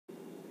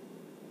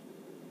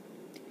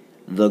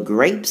The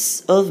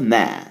Grapes of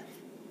Math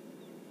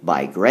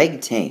by Greg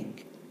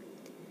Tang.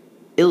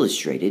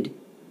 Illustrated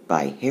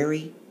by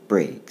Harry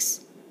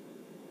Briggs.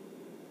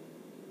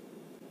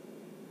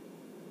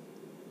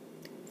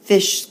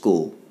 Fish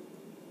School.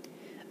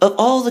 Of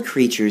all the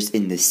creatures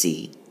in the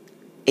sea,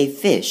 a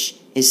fish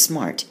is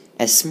smart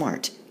as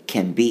smart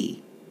can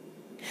be.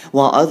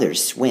 While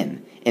others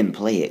swim and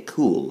play it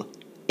cool,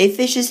 a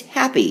fish is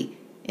happy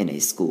in a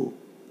school.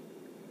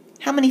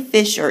 How many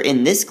fish are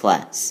in this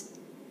class?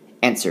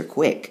 Answer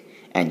quick,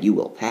 and you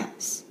will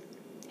pass.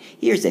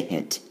 Here's a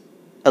hint,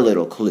 a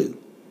little clue.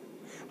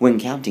 When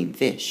counting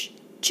fish,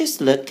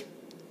 just look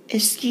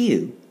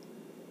askew.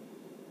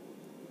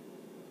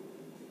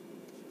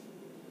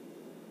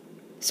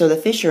 So the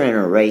fish are in an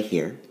array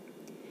here.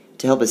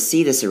 To help us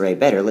see this array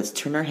better, let's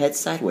turn our head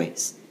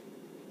sideways.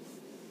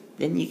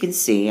 Then you can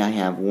see I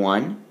have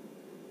 1,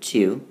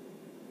 2,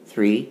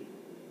 3,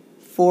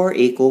 4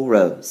 equal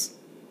rows.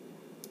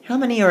 How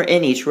many are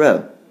in each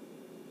row?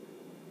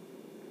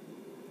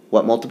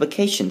 What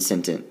multiplication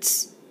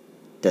sentence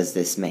does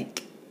this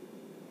make?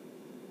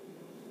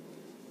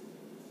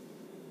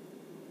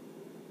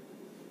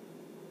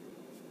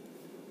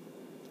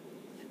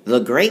 The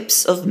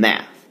Grapes of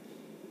Math.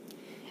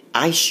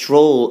 I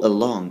stroll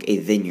along a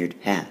vineyard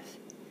path,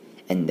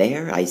 and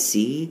there I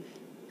see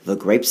the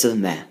grapes of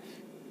math.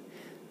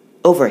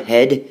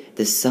 Overhead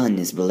the sun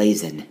is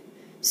blazing,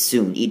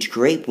 soon each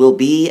grape will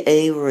be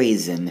a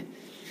raisin.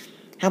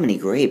 How many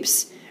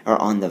grapes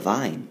are on the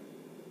vine?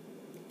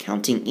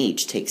 Counting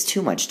each takes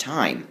too much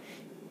time.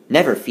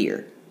 Never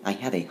fear, I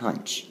have a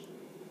hunch.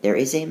 There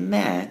is a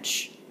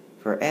match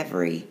for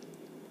every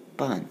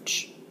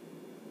bunch.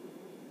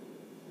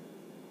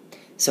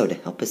 So to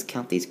help us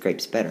count these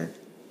grapes better,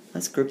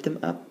 let's group them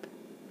up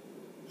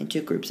into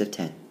groups of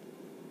 10.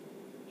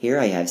 Here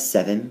I have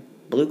 7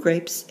 blue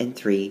grapes and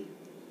 3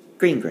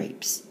 green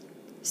grapes.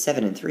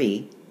 7 and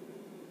 3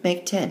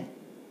 make 10.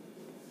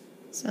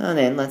 So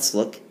then let's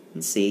look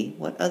and see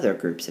what other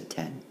groups of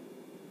 10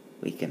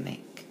 we can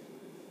make.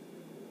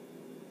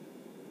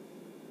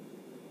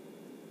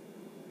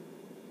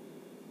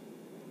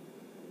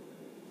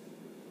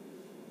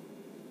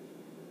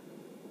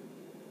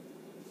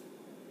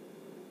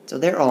 So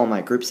there are all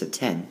my groups of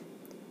 10.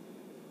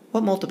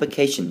 What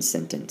multiplication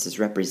sentence is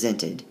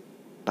represented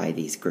by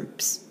these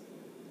groups?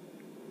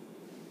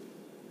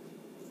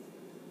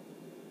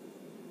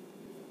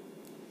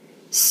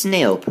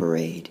 Snail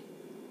Parade.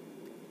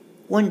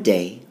 One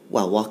day,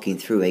 while walking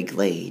through a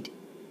glade,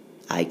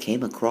 I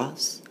came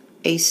across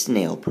a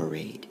snail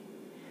parade.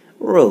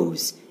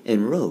 Rows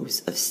and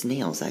rows of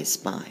snails I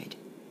spied.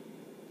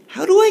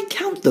 How do I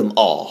count them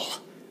all?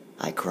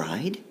 I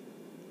cried.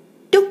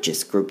 Don't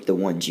just group the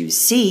ones you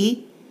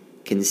see.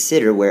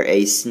 Consider where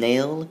a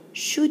snail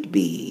should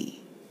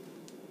be.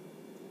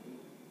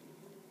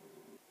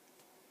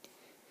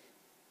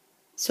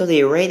 So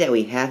the array that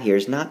we have here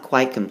is not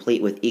quite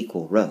complete with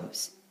equal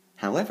rows.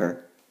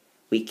 However,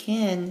 we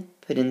can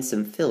put in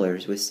some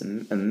fillers with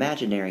some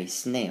imaginary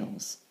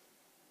snails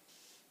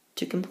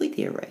to complete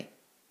the array.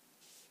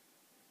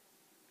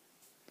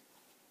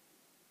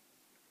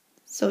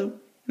 So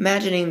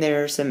imagining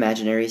there are some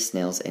imaginary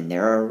snails and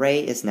their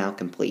array is now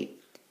complete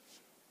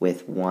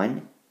with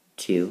 1,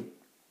 2,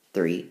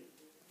 3,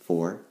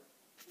 4,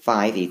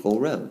 5 equal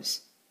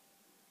rows.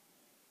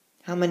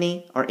 How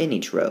many are in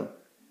each row,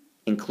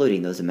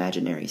 including those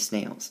imaginary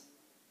snails?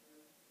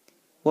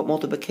 What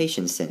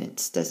multiplication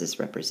sentence does this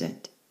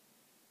represent?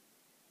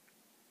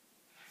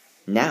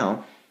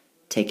 Now,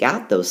 take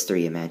out those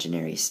 3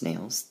 imaginary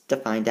snails to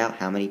find out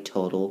how many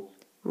total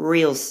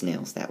real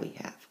snails that we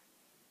have.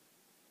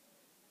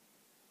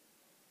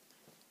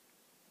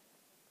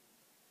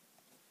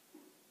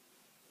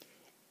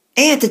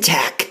 Ant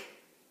attack!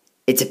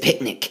 It's a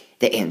picnic,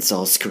 the ants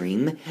all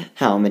scream.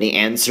 How many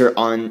ants are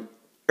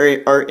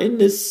in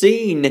the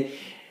scene?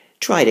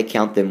 Try to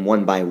count them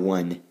one by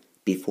one.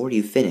 Before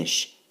you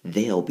finish,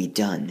 they'll be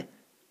done.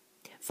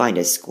 Find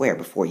a square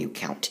before you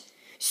count.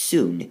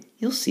 Soon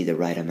you'll see the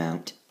right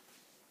amount.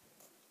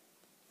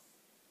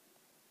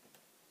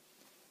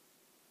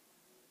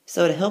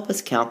 So to help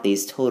us count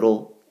these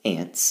total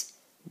ants,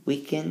 we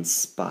can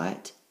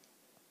spot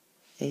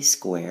a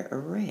square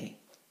array.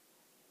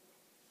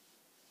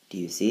 Do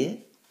you see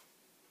it?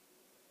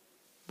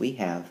 We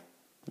have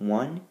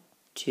 1,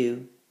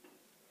 2,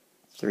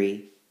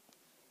 3,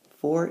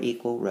 4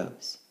 equal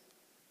rows.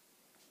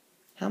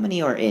 How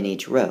many are in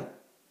each row?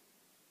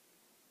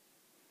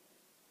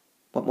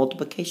 What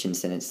multiplication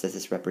sentence does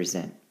this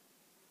represent?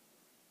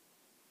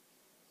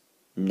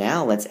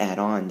 Now let's add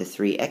on the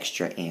 3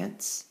 extra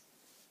ants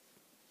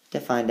to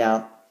find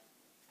out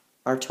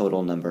our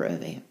total number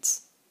of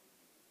ants.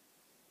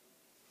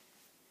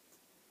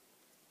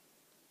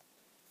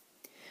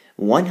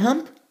 1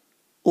 hump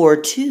or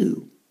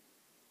 2?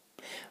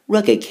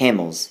 Rugged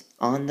camels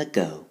on the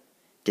go,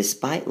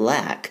 despite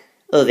lack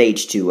of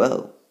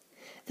H2O.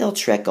 They'll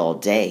trek all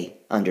day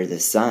under the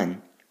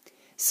sun.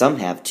 Some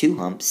have 2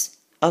 humps,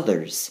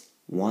 others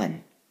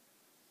 1.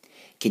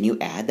 Can you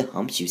add the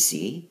humps you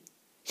see?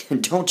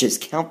 Don't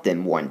just count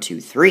them 1,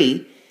 2,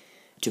 3.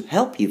 To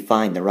help you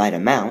find the right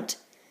amount,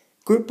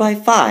 group by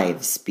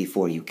fives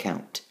before you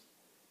count.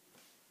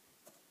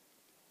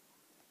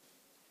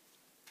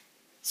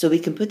 So we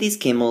can put these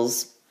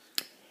camels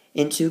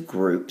into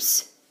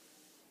groups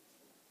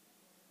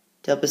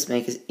to help us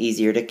make it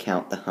easier to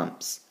count the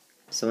humps.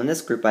 So in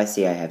this group I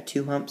see I have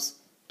 2 humps,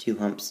 2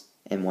 humps,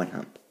 and 1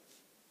 hump.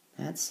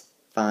 That's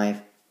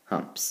 5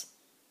 humps.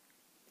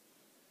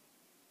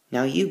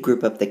 Now you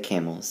group up the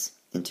camels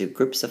into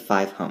groups of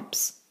 5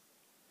 humps.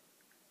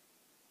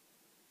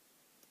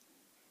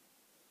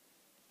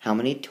 How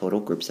many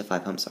total groups of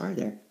 5 humps are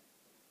there?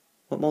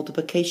 What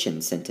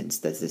multiplication sentence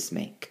does this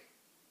make?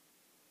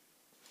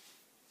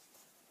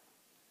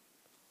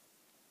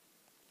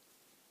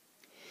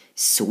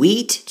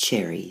 Sweet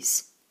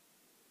cherries.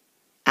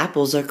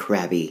 Apples are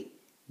crabby,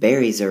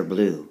 berries are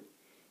blue.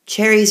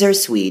 Cherries are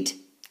sweet,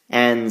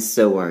 and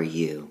so are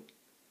you.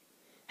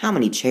 How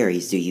many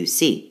cherries do you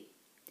see?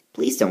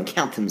 Please don't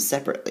count them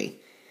separately.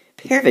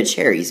 Pair the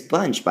cherries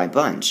bunch by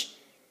bunch.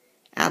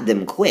 Add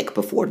them quick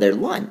before their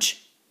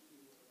lunch.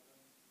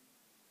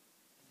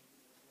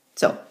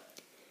 So,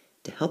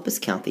 to help us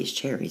count these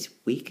cherries,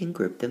 we can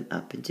group them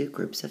up into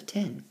groups of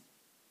 10.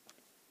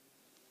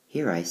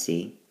 Here I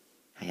see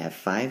I have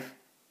 5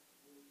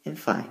 and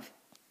 5.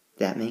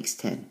 That makes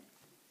 10.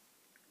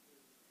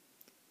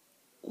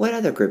 What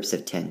other groups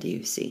of 10 do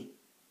you see?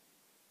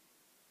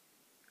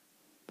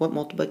 What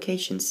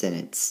multiplication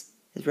sentence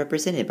is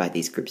represented by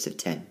these groups of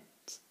 10?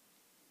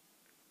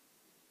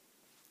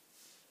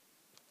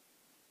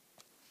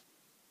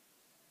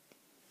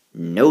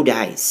 No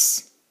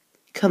dice.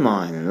 Come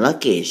on,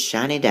 lucky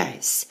shiny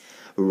dice.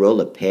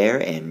 Roll a pair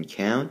and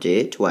count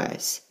it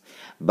twice.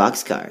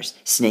 Boxcars,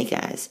 snake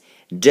eyes,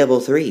 double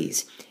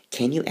threes.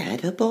 Can you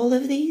add up all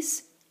of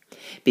these?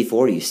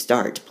 Before you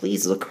start,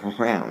 please look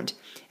around.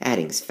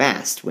 Adding's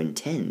fast when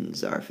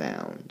tens are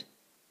found.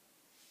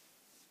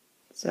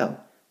 So,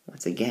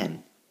 once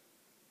again,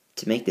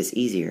 to make this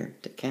easier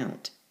to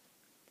count,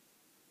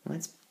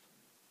 let's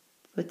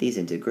put these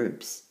into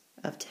groups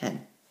of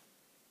 10.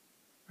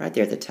 Right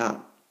there at the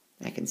top,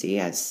 I can see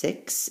I have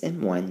 6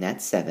 and 1,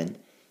 that's 7,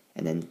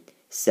 and then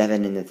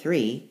 7 and the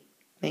 3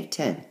 make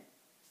 10.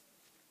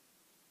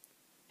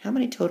 How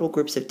many total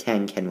groups of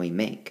 10 can we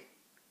make?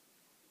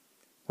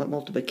 What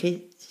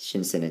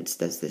multiplication sentence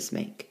does this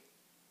make?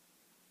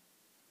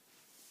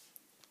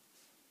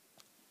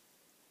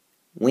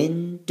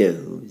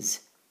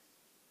 Windows.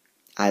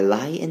 I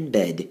lie in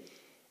bed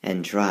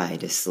and try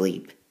to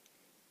sleep,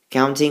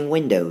 counting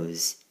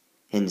windows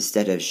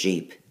instead of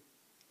sheep.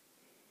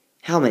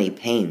 How many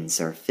panes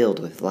are filled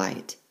with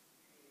light?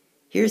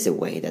 Here's a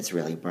way that's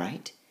really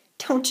bright.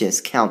 Don't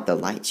just count the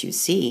lights you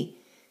see.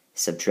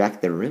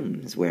 Subtract the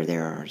rooms where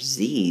there are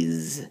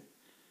Z's.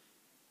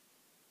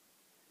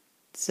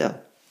 So,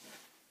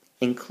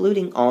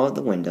 including all of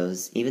the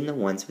windows, even the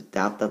ones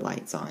without the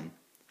lights on,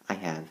 I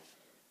have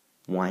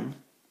 1,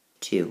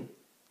 2,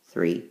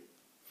 3,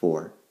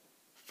 4,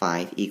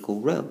 5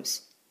 equal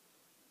rows.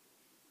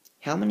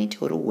 How many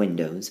total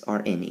windows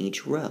are in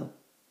each row?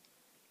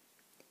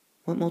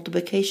 What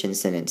multiplication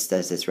sentence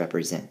does this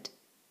represent?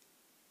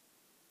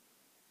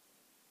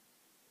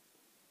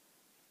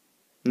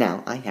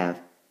 Now I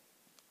have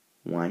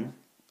 1,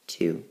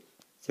 2,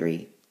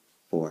 3,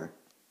 4,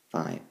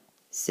 5,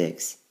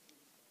 6,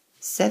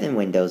 7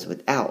 windows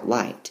without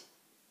light.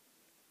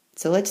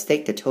 So let's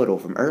take the total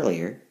from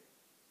earlier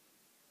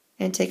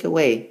and take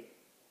away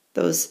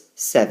those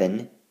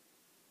 7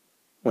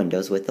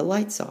 windows with the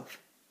lights off.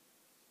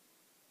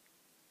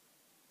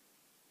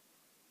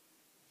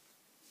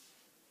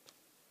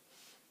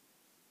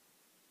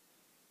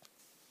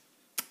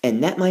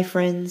 And that, my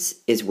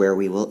friends, is where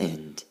we will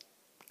end.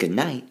 Good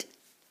night.